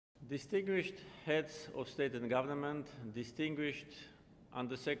Distinguished heads of state and government, distinguished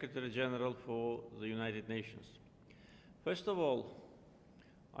Under-Secretary General for the United Nations. First of all,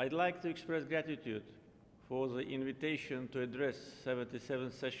 I'd like to express gratitude for the invitation to address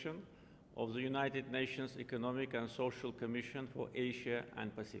 77th session of the United Nations Economic and Social Commission for Asia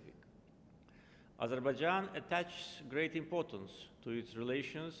and Pacific. Azerbaijan attaches great importance to its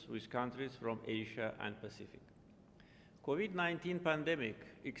relations with countries from Asia and Pacific. COVID-19 pandemic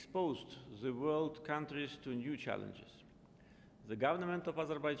exposed the world countries to new challenges. The government of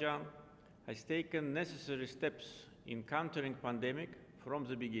Azerbaijan has taken necessary steps in countering pandemic from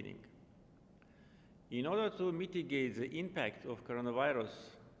the beginning. In order to mitigate the impact of coronavirus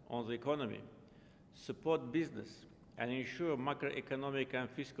on the economy, support business, and ensure macroeconomic and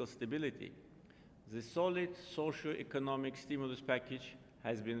fiscal stability, the solid socio-economic stimulus package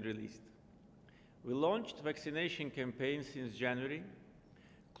has been released. We launched vaccination campaign since January.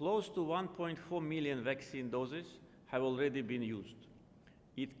 Close to 1.4 million vaccine doses have already been used.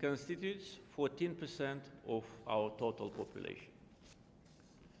 It constitutes 14% of our total population.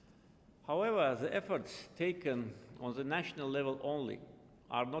 However, the efforts taken on the national level only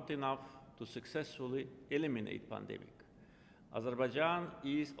are not enough to successfully eliminate pandemic. Azerbaijan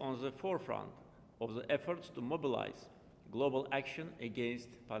is on the forefront of the efforts to mobilize global action against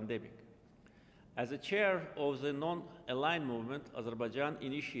pandemic. As the chair of the non-aligned movement, Azerbaijan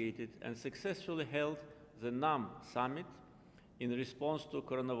initiated and successfully held the NAM summit in response to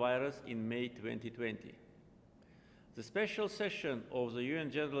coronavirus in May 2020. The special session of the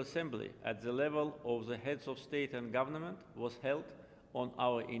UN General Assembly at the level of the heads of state and government was held on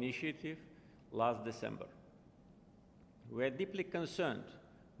our initiative last December. We are deeply concerned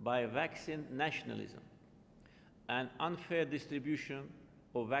by vaccine nationalism and unfair distribution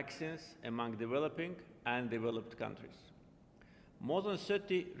of vaccines among developing and developed countries. More than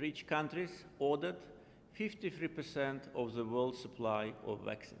 30 rich countries ordered 53% of the world's supply of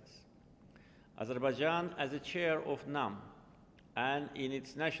vaccines. Azerbaijan, as a chair of NAM and in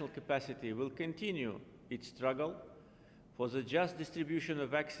its national capacity, will continue its struggle for the just distribution of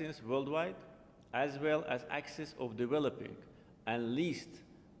vaccines worldwide, as well as access of developing and least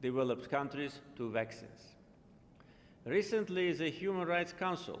developed countries to vaccines. Recently, the Human Rights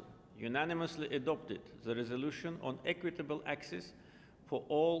Council unanimously adopted the resolution on equitable access for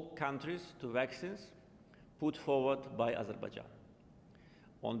all countries to vaccines put forward by Azerbaijan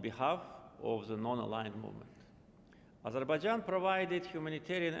on behalf of the non-aligned movement. Azerbaijan provided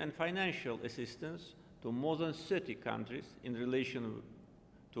humanitarian and financial assistance to more than 30 countries in relation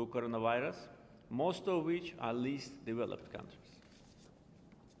to coronavirus, most of which are least developed countries.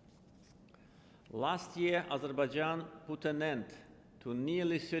 Last year, Azerbaijan put an end to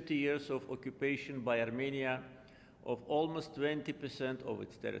nearly 30 years of occupation by Armenia of almost 20% of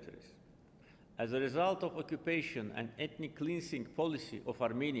its territories. As a result of occupation and ethnic cleansing policy of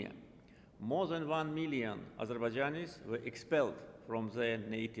Armenia, more than 1 million Azerbaijanis were expelled from their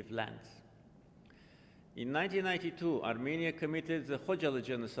native lands. In 1992, Armenia committed the Khojaly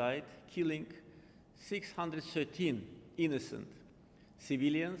genocide, killing 613 innocent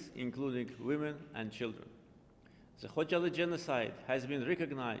civilians, including women and children. The Khojaly genocide has been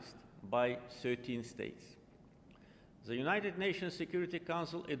recognized by 13 states. The United Nations Security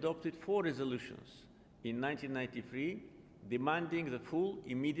Council adopted 4 resolutions in 1993 demanding the full,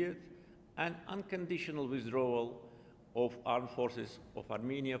 immediate, and unconditional withdrawal of armed forces of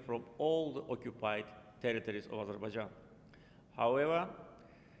Armenia from all the occupied territories of Azerbaijan. However,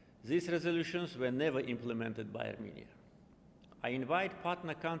 these resolutions were never implemented by Armenia. I invite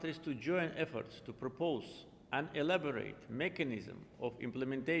partner countries to join efforts to propose an elaborate mechanism of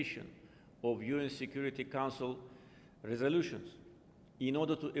implementation of UN Security Council resolutions in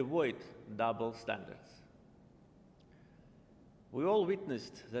order to avoid double standards. We all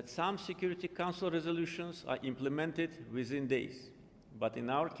witnessed that some Security Council resolutions are implemented within days, but in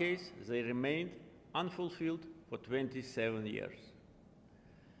our case, they remained unfulfilled for 27 years.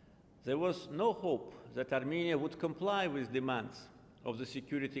 There was no hope that Armenia would comply with demands of the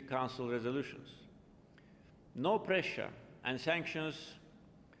Security Council resolutions. No pressure and sanctions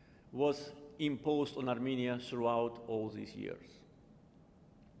was imposed on Armenia throughout all these years.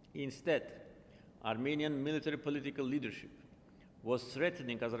 Instead, Armenian military political leadership was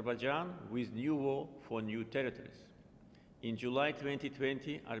threatening Azerbaijan with new war for new territories. In July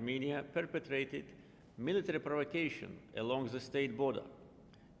 2020, Armenia perpetrated military provocation along the state border.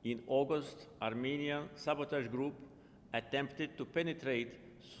 In August, Armenian sabotage group attempted to penetrate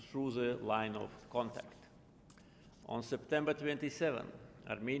through the line of contact. On September 27,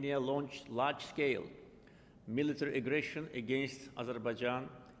 Armenia launched large-scale military aggression against Azerbaijan,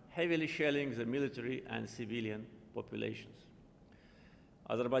 heavily shelling the military and civilian populations.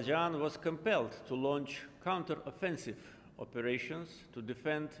 Azerbaijan was compelled to launch counter-offensive operations to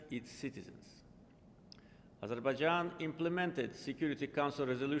defend its citizens. Azerbaijan implemented Security Council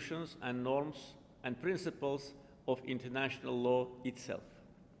resolutions and norms and principles of international law itself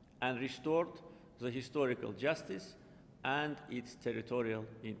and restored the historical justice and its territorial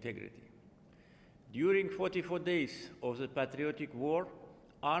integrity. During 44 days of the patriotic war,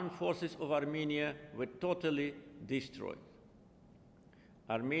 armed forces of Armenia were totally destroyed.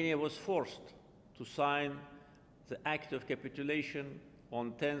 Armenia was forced to sign the Act of Capitulation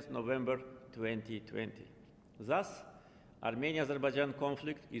on 10 November 2020. Thus, Armenia-Azerbaijan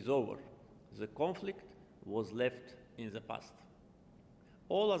conflict is over. The conflict was left in the past.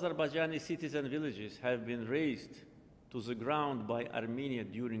 All Azerbaijani citizen villages have been razed to the ground by Armenia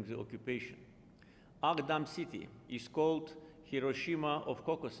during the occupation. Agdam city is called Hiroshima of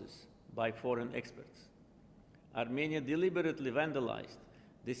Caucasus by foreign experts. Armenia deliberately vandalized,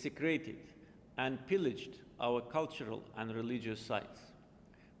 desecrated, and pillaged our cultural and religious sites.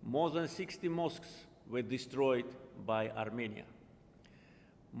 More than 60 mosques were destroyed by Armenia.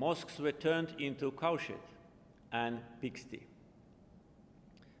 Mosques were turned into cowshed and pigsty.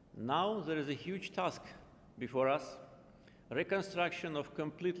 Now there is a huge task before us: reconstruction of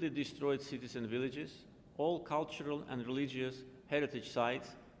completely destroyed citizen villages, all cultural and religious heritage sites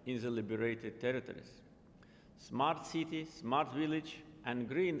in the liberated territories. Smart city, smart village, and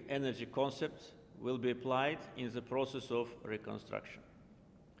green energy concepts will be applied in the process of reconstruction.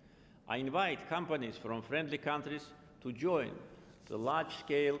 I invite companies from friendly countries to join the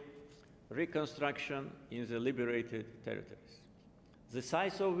large-scale reconstruction in the liberated territories, the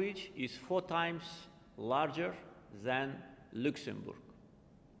size of which is 4 times larger than Luxembourg.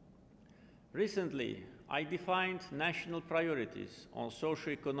 Recently, I defined national priorities on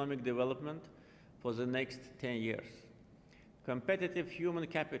socio-economic development for the next 10 years. Competitive human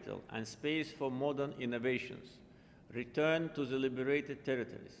capital and space for modern innovations, return to the liberated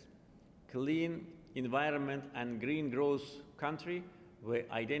territories, clean environment and green growth country were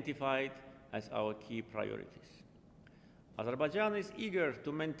identified as our key priorities. Azerbaijan is eager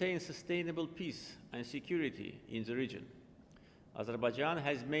to maintain sustainable peace and security in the region. Azerbaijan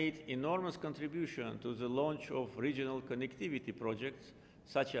has made enormous contribution to the launch of regional connectivity projects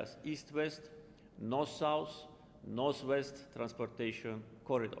such as East-West, North-South, North-West transportation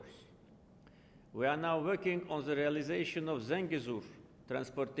corridors. We are now working on the realization of Zengezur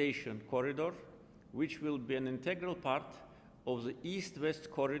transportation corridor, which will be an integral part of the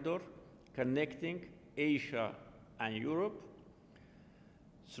East-West corridor connecting Asia and Europe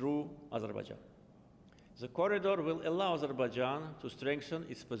through Azerbaijan. The corridor will allow Azerbaijan to strengthen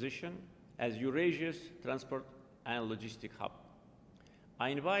its position as Eurasia's transport and logistic hub. I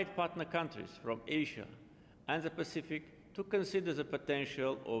invite partner countries from Asia and the Pacific to consider the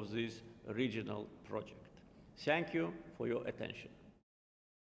potential of this regional project. Thank you for your attention.